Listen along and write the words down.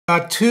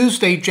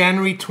Tuesday,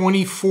 January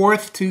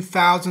 24th,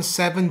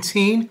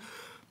 2017,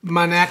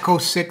 Monaco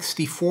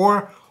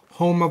 64,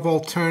 home of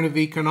alternative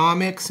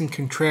economics and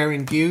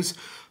contrarian views.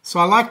 So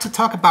I like to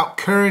talk about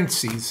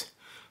currencies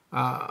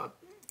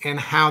and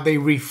how they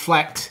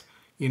reflect,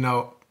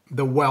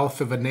 the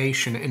wealth of a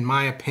nation, in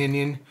my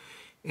opinion.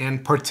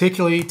 And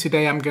particularly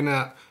today, I'm going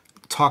to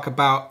talk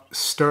about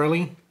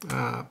sterling,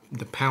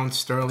 the pound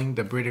sterling,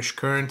 the British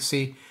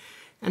currency.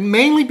 And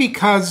mainly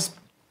because,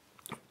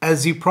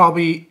 as you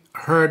probably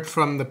heard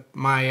from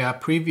my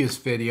previous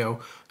video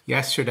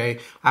yesterday,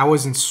 I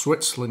was in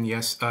Switzerland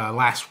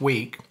last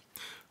week.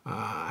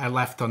 I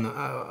left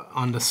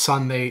on the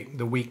Sunday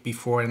the week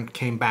before and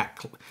came back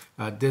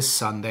this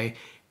Sunday.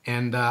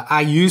 And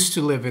I used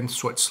to live in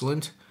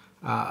Switzerland.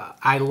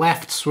 I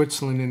left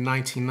Switzerland in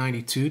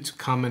 1992 to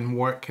come and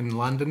work in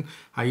London.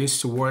 I used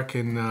to work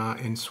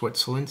in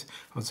Switzerland.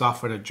 I was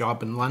offered a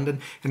job in London.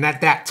 And at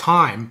that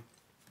time,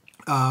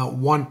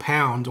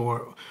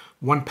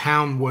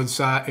 £1 was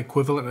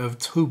equivalent of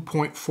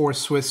 2.4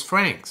 Swiss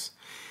francs.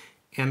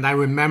 And I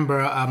remember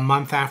a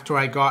month after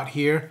I got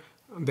here,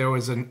 there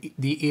was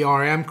the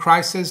ERM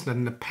crisis.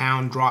 Then the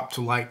pound dropped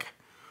to like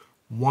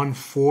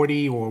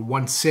 140 or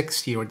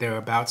 160 or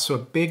thereabouts. So a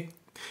big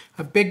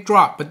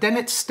drop. But then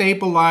it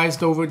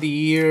stabilized over the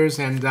years,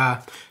 and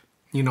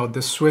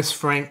the Swiss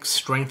franc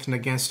strengthened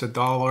against the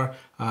dollar.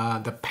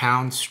 The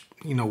pound,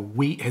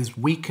 has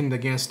weakened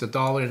against the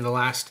dollar in the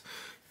last,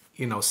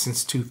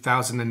 since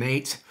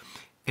 2008.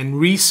 And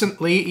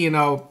recently,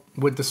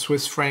 with the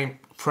Swiss franc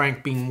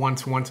being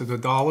 1-to-1 to the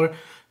dollar,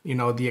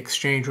 the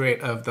exchange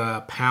rate of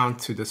the pound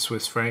to the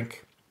Swiss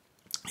franc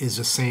is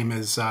the same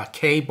as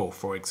cable,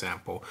 for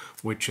example,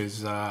 which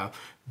is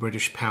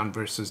British pound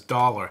versus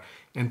dollar.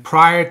 And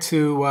prior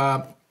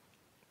to,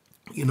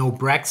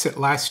 Brexit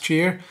last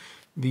year,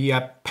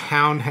 the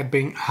pound had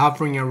been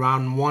hovering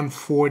around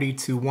 140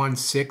 to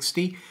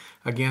 160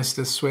 against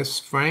the Swiss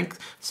franc.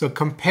 So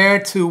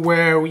compared to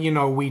where,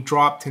 we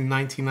dropped in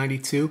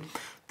 1992,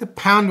 the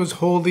pound was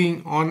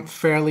holding on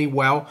fairly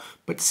well.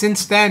 But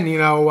since then, we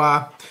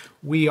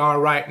are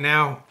right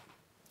now,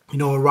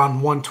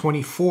 around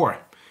 124,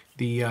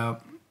 the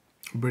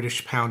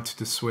British pound to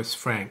the Swiss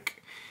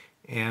franc.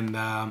 And,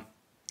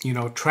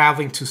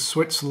 traveling to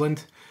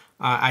Switzerland,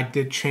 I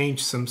did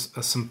change some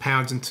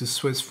pounds into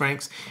Swiss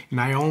francs,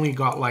 and I only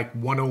got like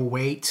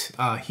 108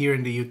 here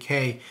in the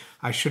UK.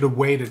 I should have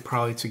waited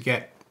probably to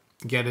get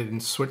it in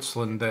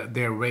Switzerland.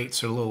 Their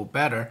rates are a little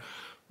better.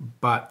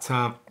 But,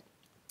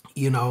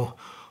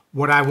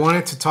 what I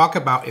wanted to talk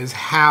about is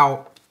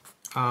how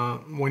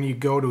when you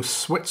go to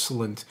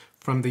Switzerland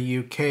from the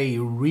UK,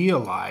 you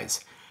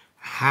realize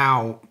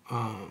how,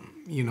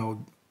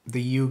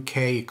 the UK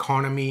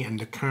economy and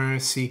the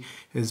currency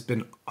has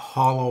been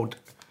hollowed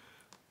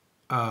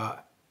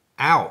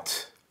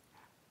out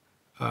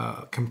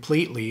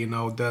completely.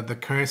 The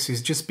currency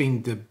is just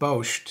being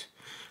debauched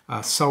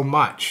so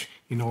much.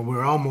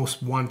 We're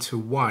almost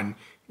 1-to-1.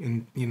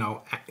 And,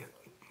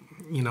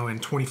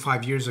 and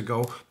 25 years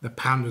ago, the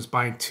pound was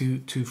buying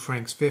 2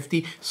 francs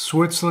 50.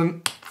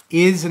 Switzerland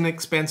is an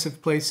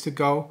expensive place to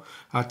go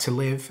to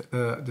live.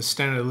 The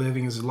standard of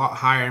living is a lot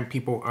higher and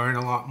people earn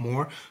a lot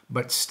more.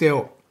 But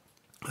still,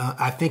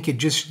 I think it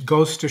just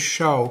goes to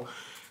show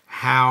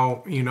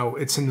how,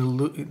 it's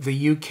in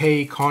the UK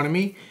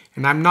economy.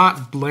 And I'm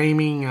not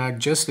blaming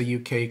just the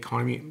UK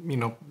economy.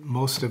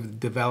 Most of the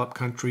developed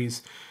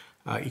countries'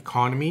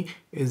 economy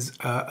is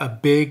a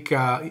big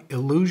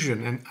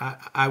illusion. And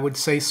I would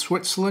say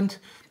Switzerland,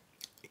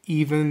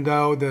 even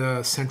though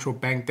the central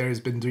bank there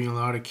has been doing a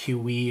lot of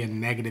QE and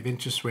negative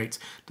interest rates,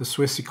 the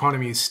Swiss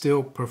economy is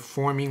still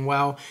performing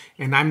well.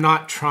 And I'm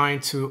not trying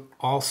to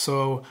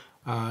also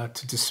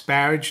to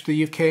disparage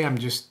the UK. I'm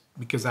just,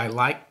 because I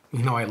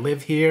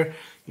live here,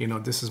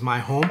 this is my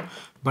home.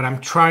 But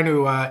I'm trying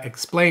to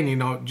explain,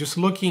 just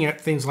looking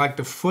at things like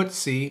the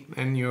FTSE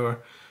and your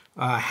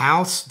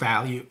house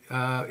value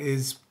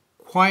is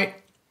quite,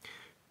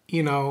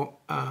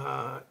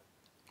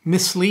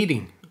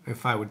 misleading,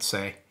 if I would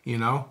say,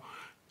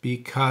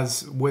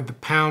 because with the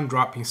pound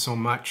dropping so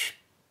much,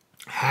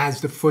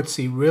 has the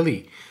FTSE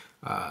really,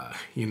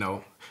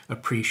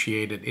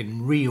 appreciated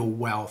in real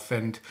wealth?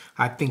 And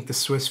I think the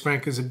Swiss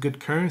franc is a good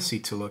currency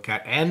to look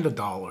at, and the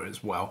dollar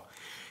as well.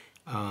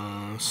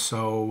 And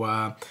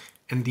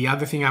the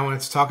other thing I wanted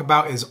to talk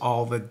about is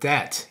all the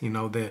debt.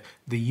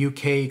 The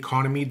UK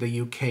economy, the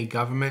UK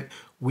government,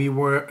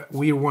 we're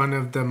one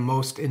of the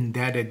most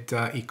indebted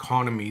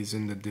economies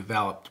in the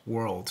developed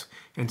world.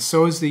 And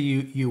so is the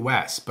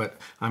US, but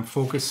I'm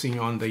focusing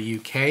on the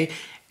UK.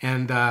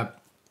 And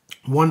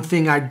one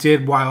thing I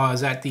did while I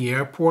was at the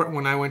airport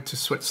when I went to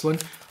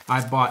Switzerland,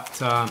 I bought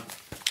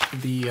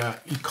the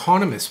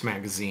Economist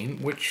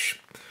magazine, which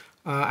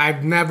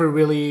I've never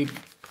really,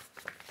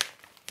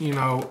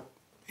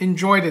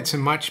 enjoyed it too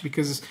much,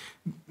 because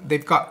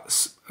they've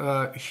got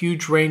a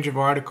huge range of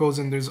articles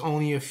and there's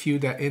only a few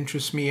that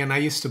interest me. And I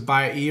used to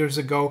buy it years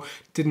ago,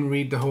 didn't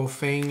read the whole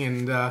thing,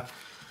 and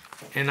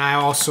I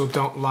also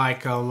don't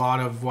like a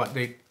lot of what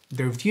they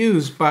their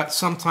views, but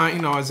sometimes,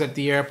 you know, I was at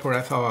the airport,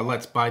 I thought, oh,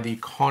 let's buy The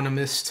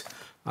Economist,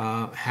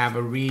 have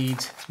a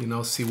read, you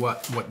know, see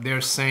what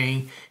they're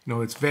saying. You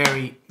know, it's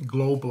very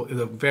global, it's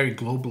a very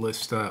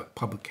globalist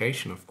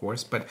publication, of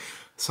course, but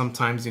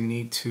sometimes you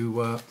need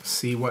to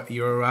see what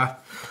your,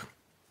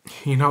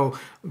 you know,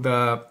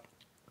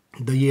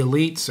 the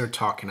elites are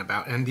talking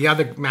about. And the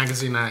other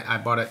magazine I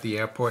bought at the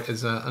airport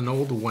is an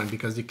older one,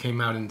 because it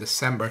came out in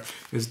December,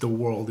 is The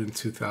World in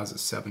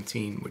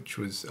 2017, which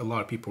was a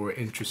lot of people were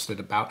interested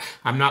about.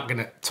 I'm not going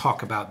to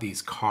talk about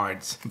these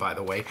cards, by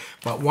the way,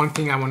 but one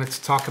thing I wanted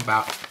to talk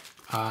about,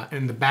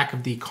 in the back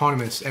of The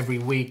Economist every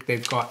week,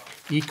 they've got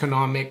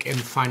economic and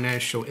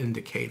financial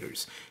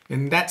indicators.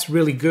 And that's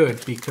really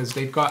good, because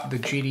they've got the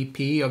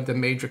GDP of the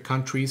major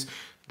countries.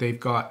 They've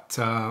got,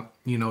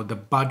 you know, the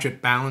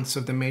budget balance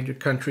of the major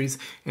countries.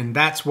 And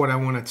that's what I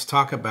wanted to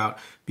talk about,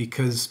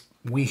 because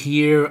we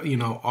hear, you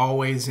know,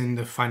 always in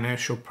the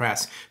financial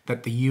press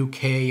that the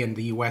UK and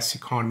the US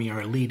economy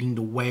are leading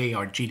the way.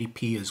 Our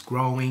GDP is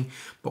growing.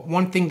 But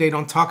one thing they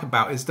don't talk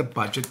about is the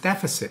budget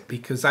deficit,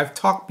 because I've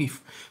talked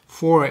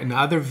before in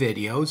other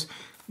videos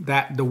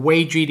that the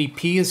way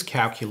GDP is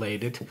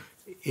calculated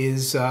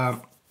is,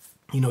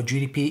 you know,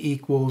 GDP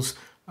equals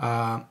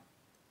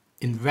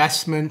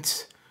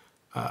investment,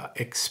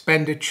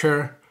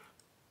 expenditure,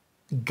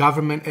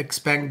 government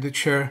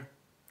expenditure,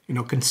 you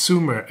know,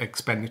 consumer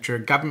expenditure,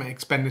 government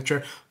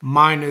expenditure,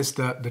 minus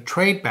the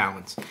trade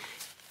balance.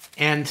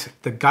 And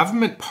the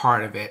government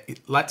part of it,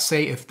 let's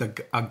say if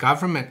a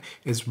government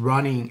is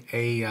running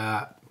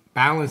a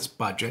balanced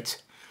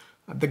budget,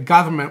 the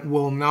government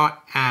will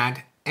not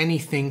add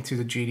anything to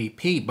the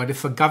GDP. But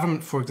if a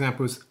government, for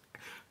example, is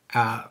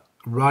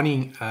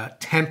running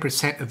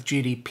 10% of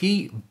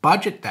GDP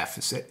budget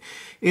deficit,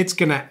 it's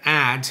going to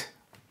add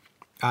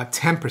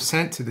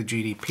 10% to the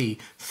GDP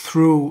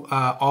through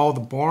all the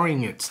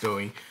borrowing it's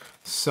doing.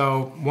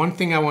 So one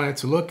thing I wanted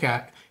to look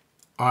at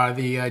are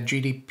the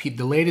GDP,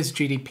 the latest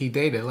GDP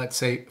data, let's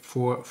say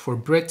for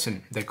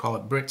Britain. They call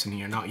it Britain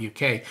here, not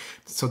UK.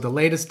 So the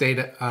latest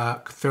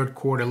data, third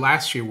quarter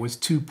last year, was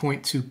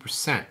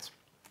 2.2%.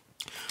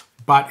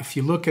 But if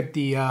you look at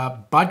the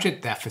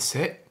budget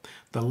deficit,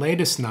 the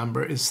latest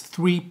number is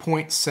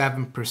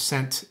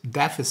 3.7%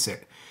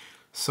 deficit.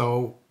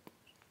 So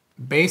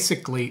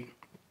basically,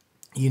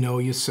 you know,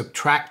 you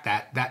subtract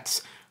that,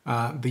 that's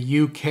the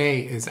UK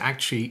is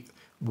actually,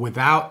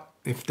 without,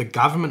 if the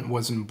government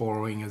wasn't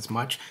borrowing as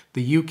much,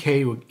 the UK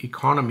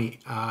economy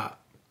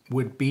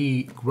would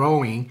be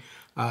growing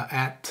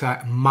at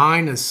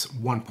minus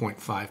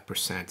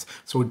 1.5%.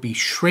 So it would be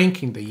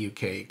shrinking the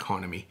UK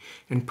economy,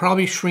 and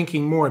probably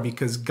shrinking more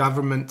because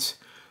government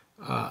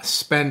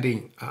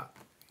spending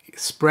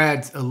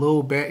spreads a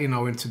little bit, you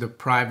know, into the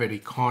private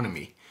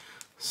economy.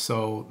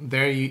 So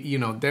there you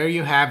know, there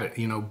you have it.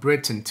 You know,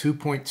 Britain,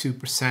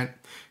 2.2%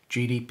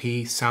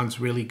 GDP sounds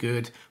really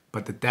good,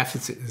 but the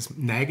deficit is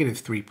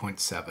negative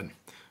 3.7.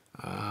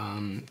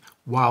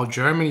 While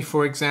Germany,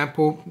 for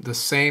example, the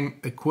same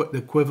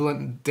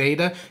equivalent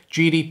data,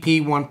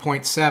 GDP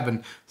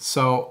 1.7.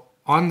 So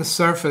on the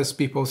surface,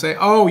 people say,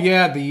 oh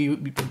yeah,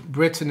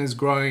 Britain is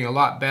growing a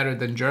lot better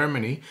than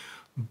Germany,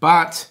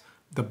 but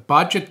the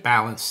budget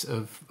balance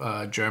of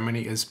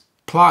Germany is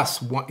plus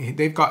one.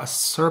 They've got a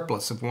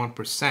surplus of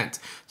 1%.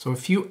 So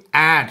if you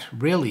add,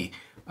 really,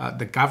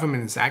 the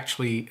government is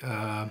actually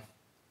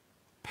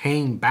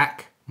paying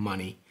back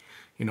money,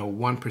 you know,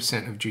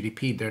 1% of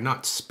GDP. They're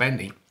not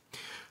spending.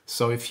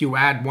 So if you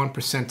add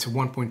 1% to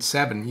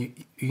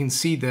 1.7, you can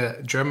see the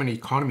German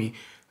economy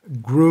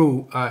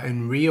grew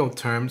in real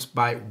terms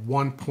by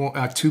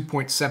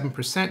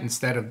 2.7%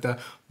 instead of the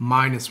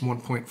minus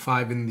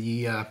 1.5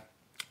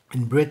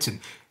 in Britain.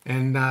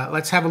 And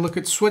let's have a look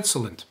at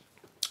Switzerland.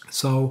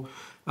 So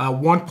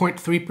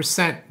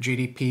 1.3%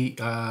 GDP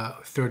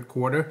third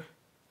quarter,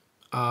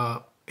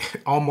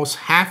 almost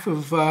half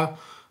of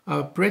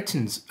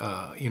Britain's,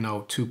 you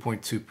know,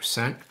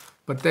 2.2%.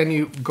 But then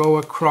you go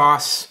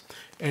across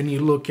and you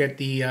look at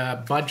the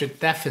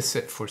budget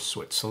deficit for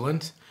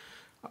Switzerland.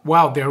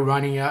 Well, they're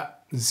running a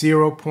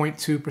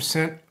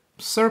 0.2%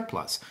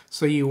 surplus.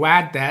 So you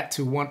add that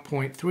to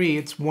 1.3,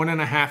 it's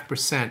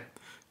 1.5%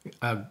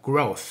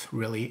 growth,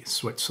 really,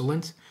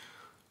 Switzerland.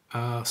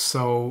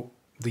 So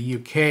the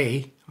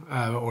UK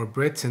or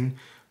Britain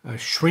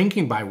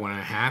shrinking by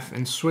 1.5,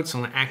 and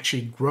Switzerland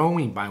actually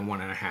growing by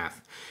 1.5.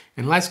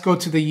 And let's go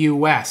to the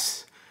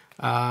US.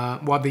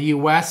 Well, the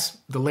US,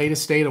 the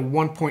latest data,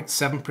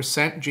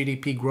 1.7%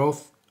 GDP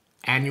growth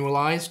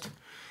annualized,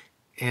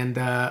 and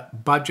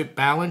budget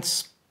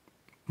balance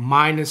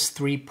minus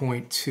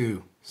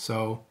 3.2.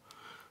 So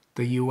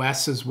the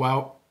US as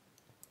well,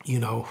 you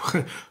know,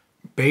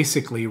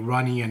 basically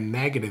running a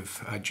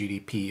negative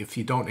GDP if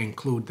you don't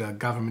include the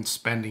government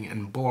spending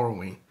and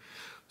borrowing.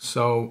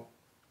 So,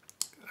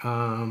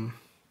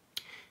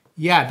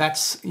 yeah,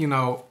 that's, you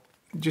know,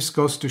 just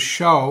goes to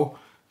show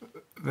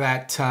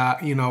that,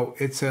 you know,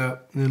 it's an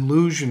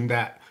illusion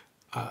that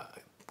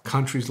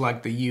countries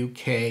like the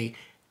UK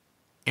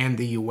and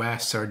the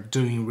US are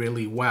doing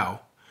really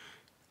well.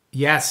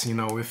 yes,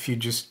 if you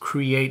just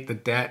create the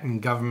debt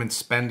and government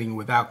spending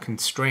without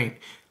constraint,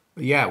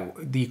 yeah,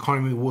 the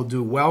economy will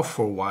do well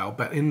for a while.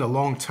 But in the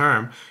long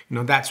term,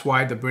 that's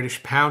why the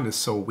British pound is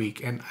so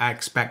weak, and I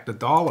expect the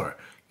dollar,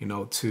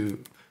 to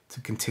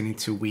continue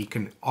to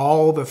weaken.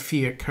 All the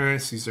fiat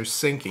currencies are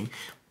sinking,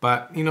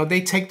 but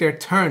they take their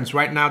turns.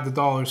 Right now, the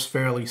dollar is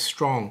fairly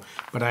strong,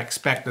 but I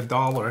expect the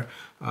dollar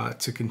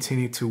to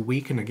continue to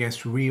weaken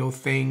against real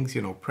things,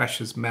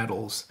 precious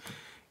metals,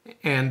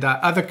 and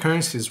other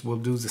currencies will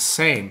do the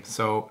same.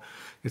 So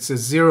it's a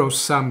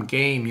zero-sum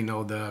game,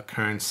 the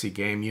currency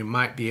game. You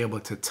might be able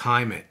to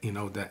time it,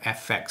 the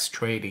FX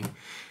trading.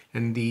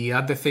 And the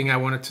other thing I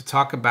wanted to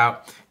talk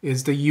about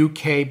is the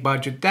UK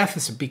budget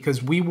deficit,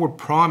 because we were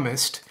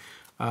promised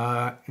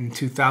in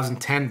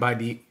 2010 by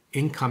the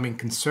incoming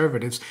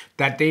Conservatives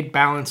that they'd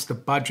balance the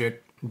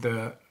budget,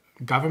 the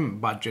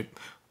government budget,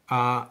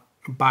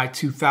 by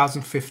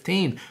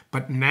 2015.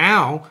 But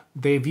now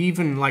they've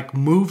even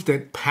moved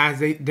it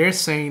past. They're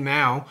saying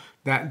now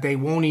that they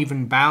won't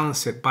even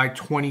balance it by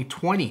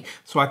 2020.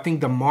 So I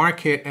think the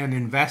market and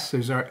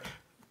investors are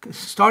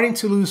starting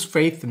to lose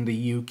faith in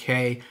the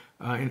UK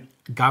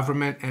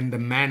government and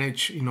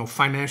the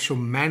financial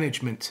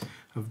management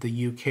of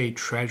the UK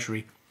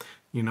Treasury.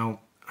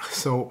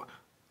 So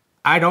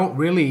I don't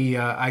really,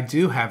 I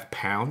do have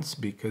pounds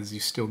because you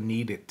still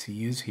need it to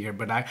use here,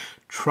 but I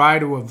try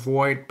to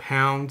avoid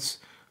pounds,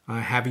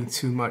 having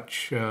too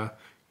much,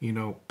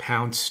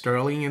 pound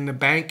sterling in the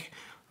bank.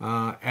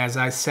 As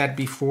I said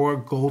before,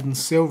 gold and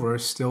silver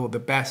is still the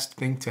best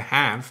thing to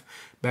have,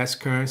 best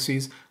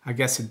currencies. I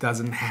guess it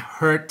doesn't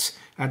hurt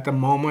at the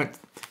moment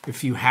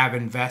if you have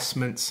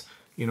investments,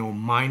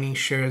 mining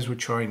shares,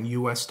 which are in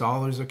US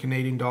dollars or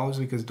Canadian dollars,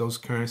 because those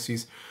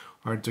currencies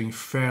are doing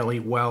fairly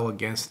well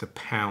against the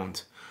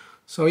pound.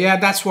 So yeah,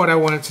 that's what I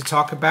wanted to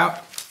talk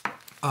about.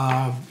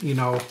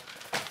 The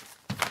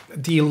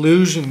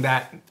illusion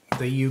that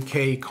the UK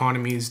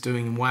economy is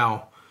doing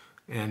well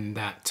and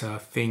that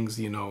things,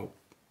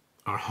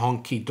 are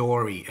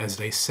honky-dory, as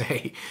they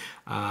say.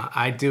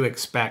 I do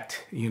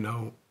expect,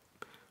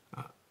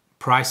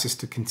 prices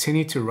to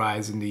continue to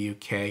rise in the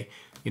UK.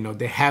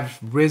 They have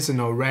risen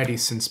already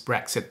since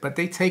Brexit, but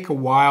they take a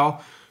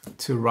while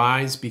to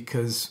rise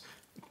because,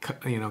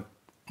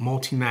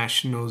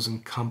 multinationals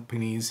and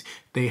companies,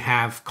 they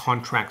have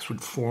contracts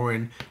with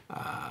foreign,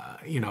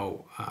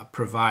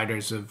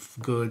 providers of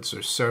goods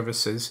or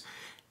services.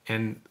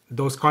 And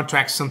those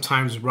contracts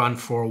sometimes run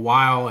for a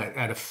while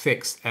at a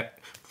fixed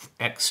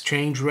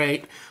exchange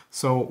rate.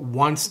 So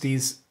once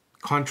these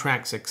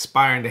contracts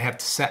expire and they have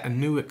to set a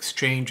new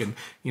exchange, and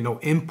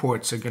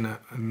imports are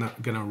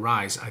gonna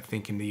rise, I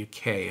think, in the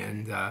UK,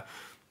 and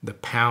the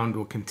pound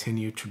will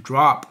continue to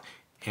drop,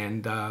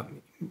 and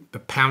the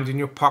pound in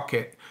your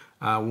pocket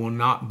will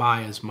not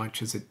buy as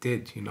much as it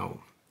did,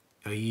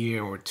 a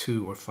year or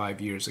 2 or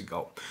 5 years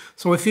ago.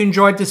 So if you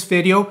enjoyed this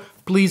video,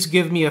 please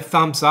give me a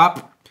thumbs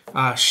up,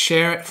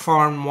 share it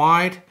far and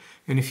wide.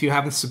 And if you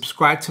haven't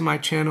subscribed to my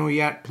channel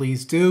yet,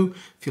 please do.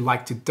 If you'd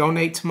like to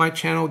donate to my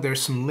channel,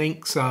 there's some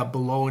links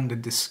below in the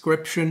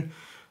description.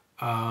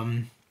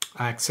 I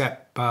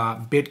accept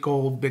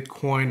BitGold,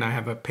 Bitcoin. I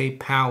have a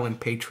PayPal and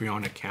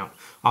Patreon account.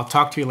 I'll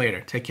talk to you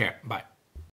later. Take care. Bye.